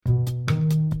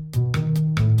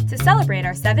celebrate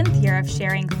our 7th year of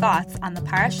sharing thoughts on the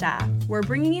parasha, we're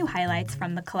bringing you highlights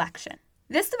from the collection.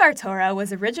 This Dvar Torah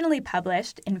was originally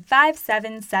published in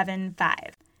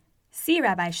 5775. See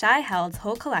Rabbi Shai Held's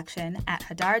whole collection at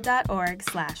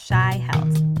hadar.org/Shai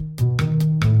Held.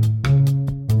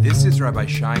 This is Rabbi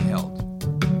Shai Held,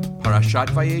 Parashat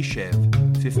Vayeshev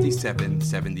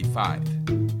 5775.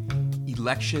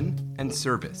 Election and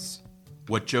Service,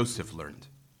 What Joseph Learned.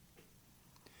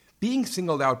 Being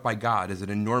singled out by God is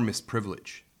an enormous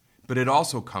privilege, but it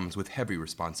also comes with heavy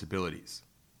responsibilities.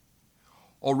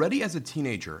 Already as a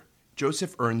teenager,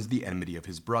 Joseph earns the enmity of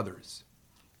his brothers.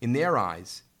 In their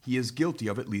eyes, he is guilty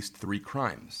of at least 3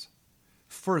 crimes.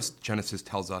 First, Genesis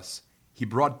tells us, he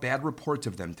brought bad reports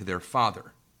of them to their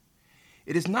father.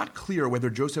 It is not clear whether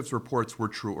Joseph's reports were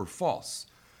true or false,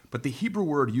 but the Hebrew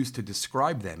word used to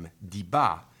describe them,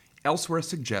 dibah, elsewhere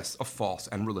suggests a false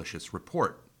and malicious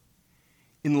report.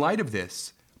 In light of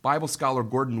this, Bible scholar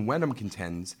Gordon Wenham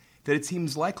contends that it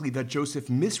seems likely that Joseph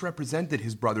misrepresented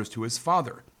his brothers to his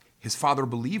father. His father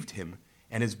believed him,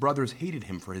 and his brothers hated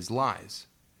him for his lies.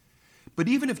 But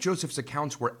even if Joseph's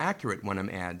accounts were accurate,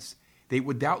 Wenham adds, they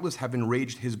would doubtless have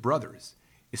enraged his brothers,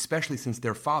 especially since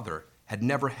their father had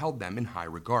never held them in high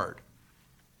regard.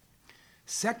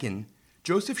 Second,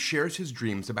 Joseph shares his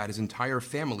dreams about his entire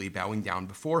family bowing down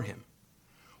before him.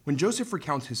 When Joseph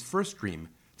recounts his first dream,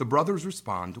 the brothers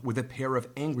respond with a pair of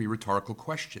angry rhetorical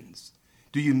questions.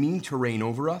 Do you mean to reign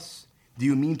over us? Do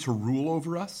you mean to rule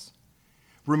over us?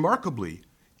 Remarkably,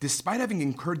 despite having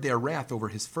incurred their wrath over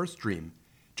his first dream,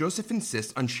 Joseph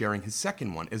insists on sharing his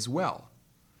second one as well.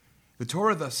 The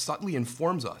Torah thus subtly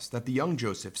informs us that the young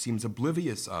Joseph seems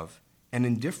oblivious of and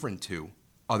indifferent to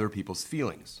other people's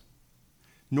feelings.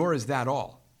 Nor is that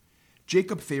all.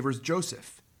 Jacob favors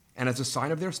Joseph, and as a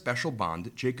sign of their special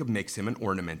bond, Jacob makes him an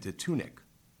ornamented tunic.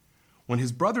 When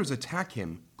his brothers attack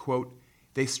him, quote,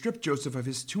 they strip Joseph of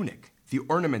his tunic, the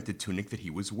ornamented tunic that he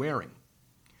was wearing.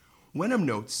 Wenham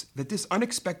notes that this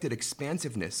unexpected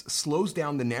expansiveness slows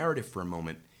down the narrative for a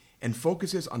moment and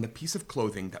focuses on the piece of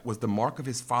clothing that was the mark of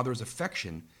his father's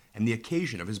affection and the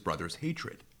occasion of his brother's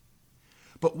hatred.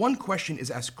 But one question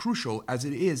is as crucial as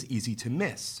it is easy to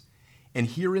miss, and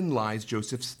herein lies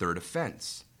Joseph's third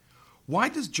offense. Why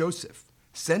does Joseph,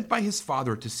 sent by his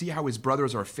father to see how his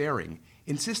brothers are faring,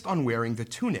 insist on wearing the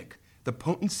tunic, the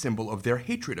potent symbol of their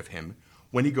hatred of him,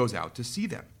 when he goes out to see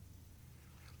them?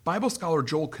 Bible scholar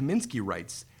Joel Kaminsky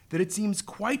writes that it seems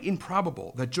quite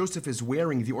improbable that Joseph is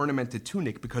wearing the ornamented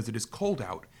tunic because it is cold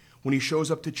out when he shows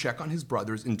up to check on his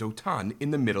brothers in Dotan in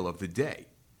the middle of the day.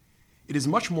 It is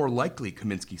much more likely,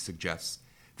 Kaminsky suggests,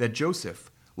 that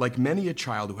Joseph, like many a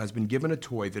child who has been given a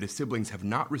toy that his siblings have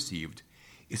not received,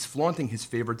 is flaunting his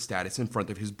favored status in front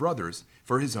of his brothers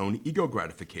for his own ego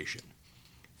gratification.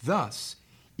 Thus,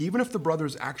 even if the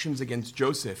brothers' actions against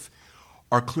Joseph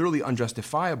are clearly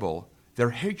unjustifiable, their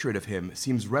hatred of him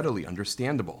seems readily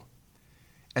understandable.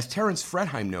 As Terence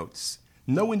Fredheim notes,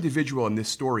 no individual in this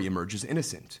story emerges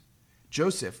innocent.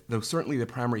 Joseph, though certainly the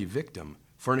primary victim,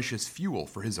 furnishes fuel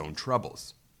for his own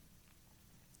troubles.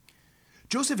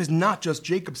 Joseph is not just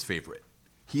Jacob's favorite.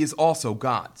 He is also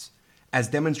God's, as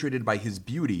demonstrated by his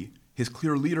beauty, his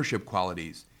clear leadership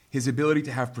qualities, his ability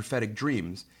to have prophetic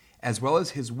dreams, as well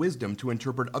as his wisdom to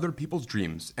interpret other people's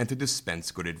dreams and to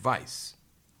dispense good advice.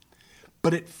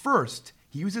 But at first,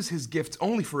 he uses his gifts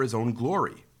only for his own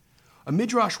glory. A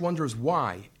midrash wonders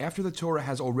why, after the Torah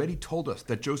has already told us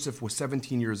that Joseph was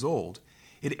 17 years old,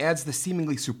 it adds the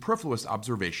seemingly superfluous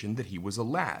observation that he was a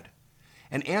lad,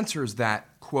 and answers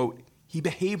that, quote, he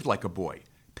behaved like a boy,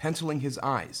 penciling his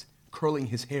eyes, curling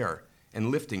his hair, and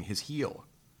lifting his heel.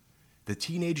 The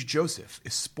teenage Joseph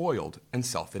is spoiled and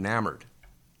self-enamored.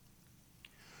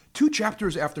 2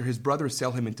 chapters after his brothers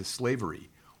sell him into slavery,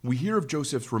 we hear of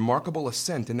Joseph's remarkable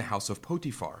ascent in the house of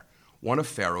Potiphar, one of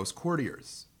Pharaoh's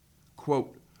courtiers.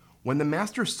 Quote, when the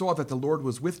master saw that the Lord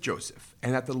was with Joseph,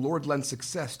 and that the Lord lent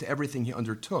success to everything he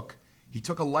undertook, he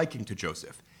took a liking to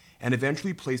Joseph, and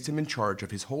eventually placed him in charge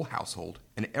of his whole household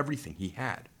and everything he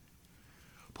had.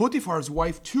 Potiphar's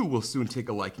wife, too, will soon take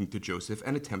a liking to Joseph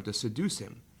and attempt to seduce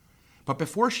him. But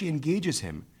before she engages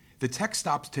him, the text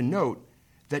stops to note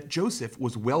that Joseph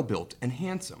was well-built and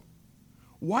handsome.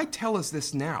 Why tell us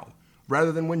this now,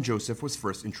 rather than when Joseph was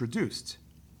first introduced?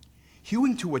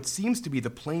 Hewing to what seems to be the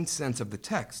plain sense of the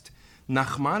text,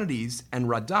 Nachmanides and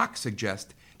Radak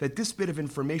suggest that this bit of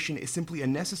information is simply a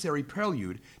necessary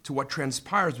prelude to what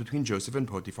transpires between Joseph and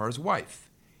Potiphar's wife.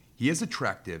 He is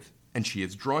attractive, and she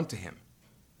is drawn to him.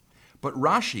 But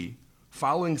Rashi,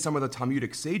 following some of the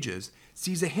Talmudic sages,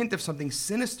 sees a hint of something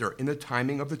sinister in the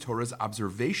timing of the Torah's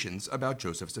observations about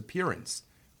Joseph's appearance.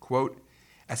 Quote,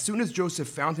 As soon as Joseph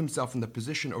found himself in the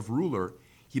position of ruler,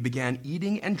 he began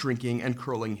eating and drinking and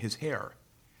curling his hair.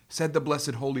 Said the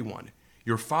Blessed Holy One,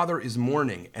 "Your father is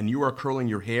mourning, and you are curling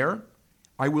your hair?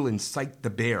 I will incite the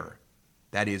bear,"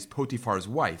 that is, Potiphar's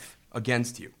wife,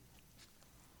 against you.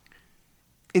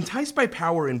 Enticed by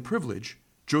power and privilege,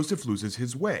 Joseph loses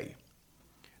his way.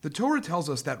 The Torah tells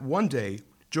us that one day,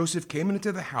 Joseph came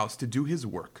into the house to do his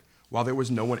work while there was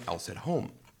no one else at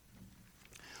home.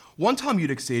 One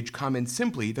Talmudic sage comments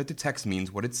simply that the text means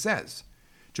what it says.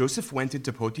 Joseph went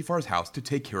into Potiphar's house to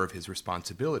take care of his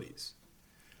responsibilities.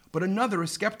 But another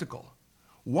is skeptical.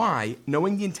 Why,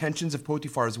 knowing the intentions of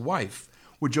Potiphar's wife,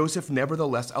 would Joseph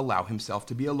nevertheless allow himself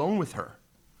to be alone with her?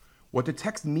 What the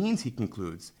text means, he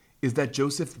concludes, is that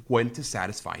Joseph went to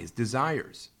satisfy his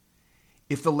desires.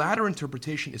 If the latter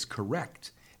interpretation is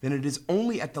correct, then it is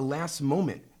only at the last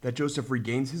moment that Joseph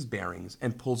regains his bearings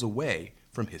and pulls away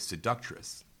from his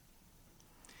seductress.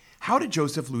 How did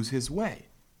Joseph lose his way?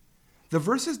 The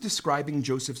verses describing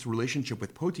Joseph's relationship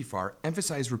with Potiphar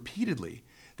emphasize repeatedly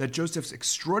that Joseph's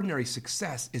extraordinary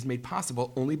success is made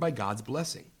possible only by God's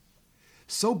blessing.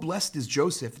 So blessed is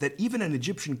Joseph that even an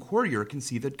Egyptian courtier can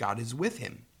see that God is with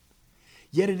him.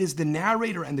 Yet it is the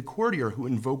narrator and the courtier who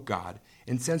invoke God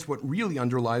and sense what really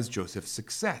underlies Joseph's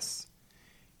success.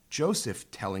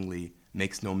 Joseph, tellingly,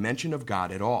 makes no mention of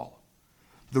God at all.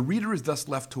 The reader is thus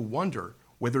left to wonder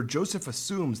whether Joseph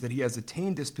assumes that he has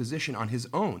attained this position on his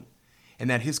own, and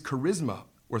that his charisma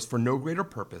was for no greater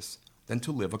purpose than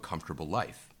to live a comfortable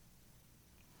life.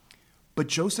 But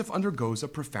Joseph undergoes a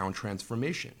profound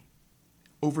transformation.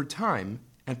 Over time,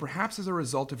 and perhaps as a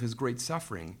result of his great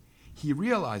suffering, he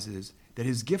realizes that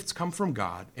his gifts come from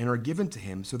God and are given to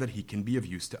him so that he can be of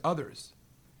use to others.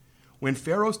 When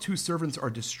Pharaoh's 2 servants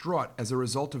are distraught as a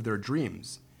result of their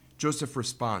dreams, Joseph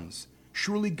responds,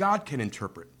 "Surely God can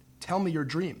interpret. Tell me your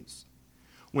dreams."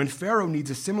 When Pharaoh needs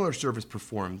a similar service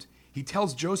performed, he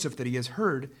tells Joseph that he has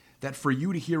heard that for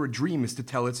you to hear a dream is to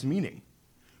tell its meaning.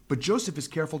 But Joseph is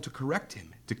careful to correct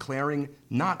him, declaring,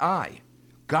 "Not I.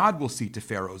 God will see to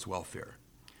Pharaoh's welfare."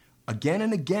 Again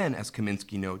and again, as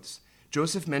Kaminsky notes,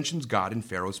 Joseph mentions God in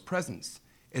Pharaoh's presence,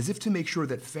 as if to make sure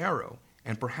that Pharaoh,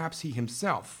 and perhaps he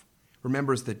himself,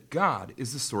 remembers that God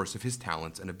is the source of his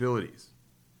talents and abilities.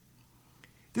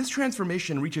 This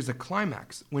transformation reaches a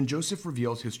climax when Joseph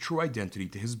reveals his true identity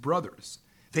to his brothers.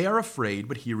 They are afraid,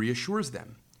 but he reassures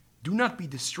them. "Do not be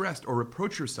distressed or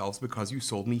reproach yourselves because you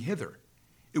sold me hither.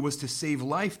 It was to save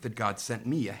life that God sent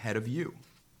me ahead of you."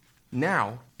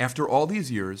 Now, after all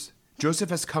these years, Joseph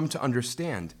has come to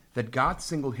understand that God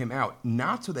singled him out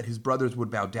not so that his brothers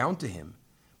would bow down to him,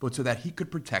 but so that he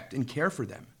could protect and care for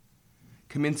them.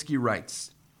 Kaminsky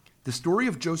writes, "The story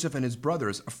of Joseph and his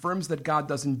brothers affirms that God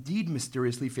does indeed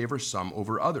mysteriously favor some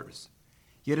over others.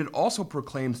 Yet it also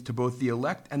proclaims to both the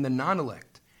elect and the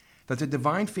non-elect that the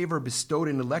divine favor bestowed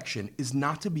in election is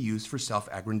not to be used for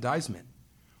self-aggrandizement.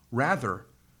 Rather,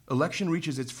 election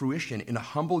reaches its fruition in a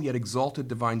humble yet exalted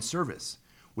divine service,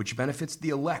 which benefits the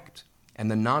elect and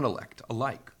the non-elect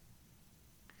alike."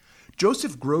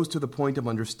 Joseph grows to the point of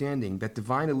understanding that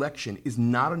divine election is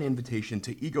not an invitation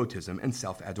to egotism and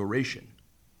self-adoration.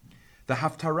 The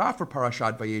Haftarah for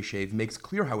Parashat Vayeshev makes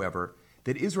clear, however,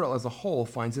 that Israel as a whole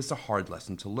finds this a hard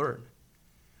lesson to learn.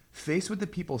 Faced with the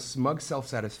people's smug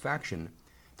self-satisfaction,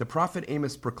 the prophet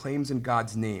Amos proclaims in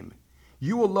God's name,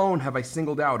 "You alone have I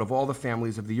singled out of all the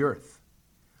families of the earth."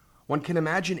 One can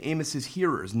imagine Amos's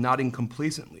hearers nodding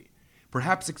complacently,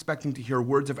 perhaps expecting to hear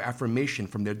words of affirmation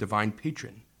from their divine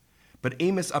patron. But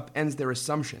Amos upends their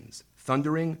assumptions,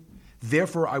 thundering,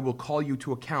 "Therefore I will call you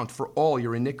to account for all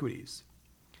your iniquities."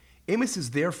 Amos is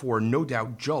therefore no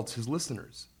doubt jolts his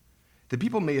listeners. The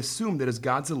people may assume that as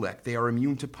God's elect they are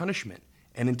immune to punishment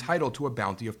and entitled to a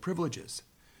bounty of privileges.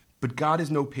 But God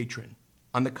is no patron.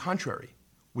 On the contrary,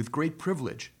 with great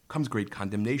privilege comes great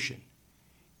condemnation.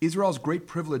 Israel's great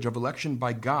privilege of election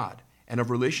by God and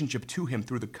of relationship to him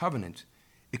through the covenant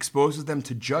exposes them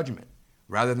to judgment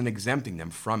rather than exempting them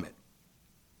from it.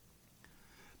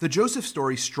 The Joseph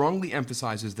story strongly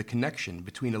emphasizes the connection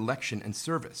between election and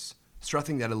service,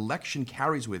 stressing that election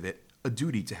carries with it a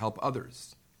duty to help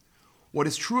others. What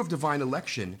is true of divine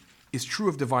election is true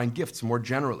of divine gifts more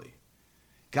generally.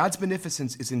 God's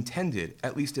beneficence is intended,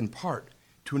 at least in part,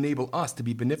 to enable us to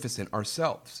be beneficent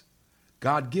ourselves.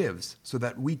 God gives so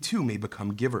that we too may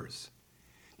become givers.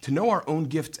 To know our own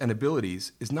gifts and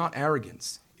abilities is not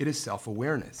arrogance, it is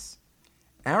self-awareness.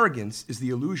 Arrogance is the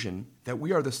illusion that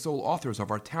we are the sole authors of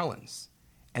our talents,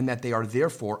 and that they are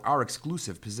therefore our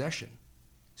exclusive possession.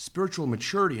 Spiritual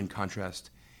maturity, in contrast,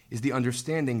 is the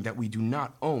understanding that we do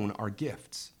not own our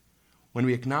gifts. When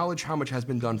we acknowledge how much has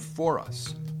been done for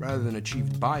us, rather than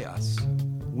achieved by us,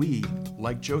 we,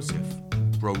 like Joseph,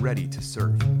 grow ready to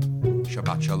serve.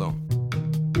 Shabbat Shalom.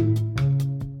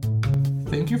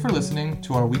 Thank you for listening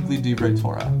to our weekly Divrei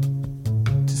Torah.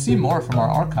 To see more from our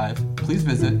archive, please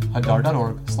visit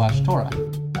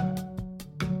hadar.org/Torah.